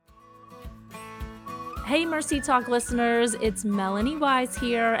Hey, Mercy Talk listeners, it's Melanie Wise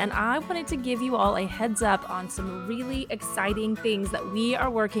here, and I wanted to give you all a heads up on some really exciting things that we are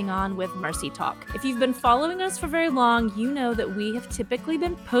working on with Mercy Talk. If you've been following us for very long, you know that we have typically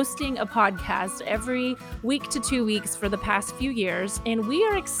been posting a podcast every week to 2 weeks for the past few years, and we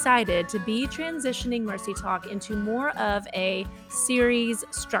are excited to be transitioning Mercy Talk into more of a series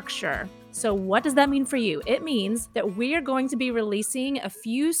structure. So what does that mean for you? It means that we are going to be releasing a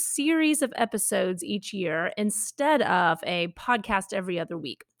few series of episodes each year instead of a podcast every other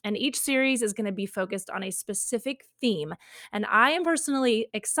week. And each series is going to be focused on a specific theme. And I am personally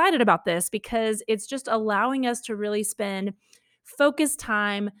excited about this because it's just allowing us to really spend focused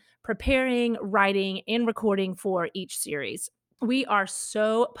time preparing, writing, and recording for each series. We are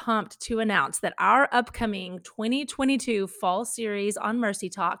so pumped to announce that our upcoming 2022 fall series on Mercy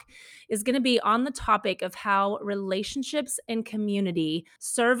Talk is going to be on the topic of how relationships and community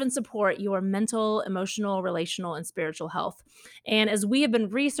serve and support your mental, emotional, relational, and spiritual health. And as we have been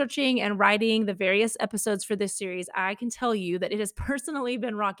researching and writing the various episodes for this series, I can tell you that it has personally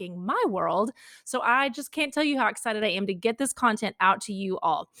been rocking my world. So I just can't tell you how excited I am to get this content out to you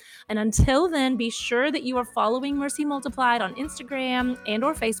all. And until then, be sure that you are following Mercy Multiplied on Instagram and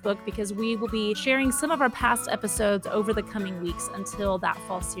or Facebook because we will be sharing some of our past episodes over the coming weeks until that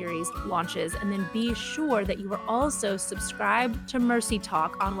fall series launches. And then be sure that you are also subscribed to Mercy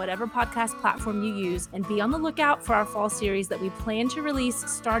Talk on whatever podcast platform you use, and be on the lookout for our fall series that we plan to release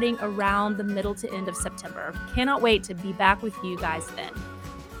starting around the middle to end of September. Cannot wait to be back with you guys then.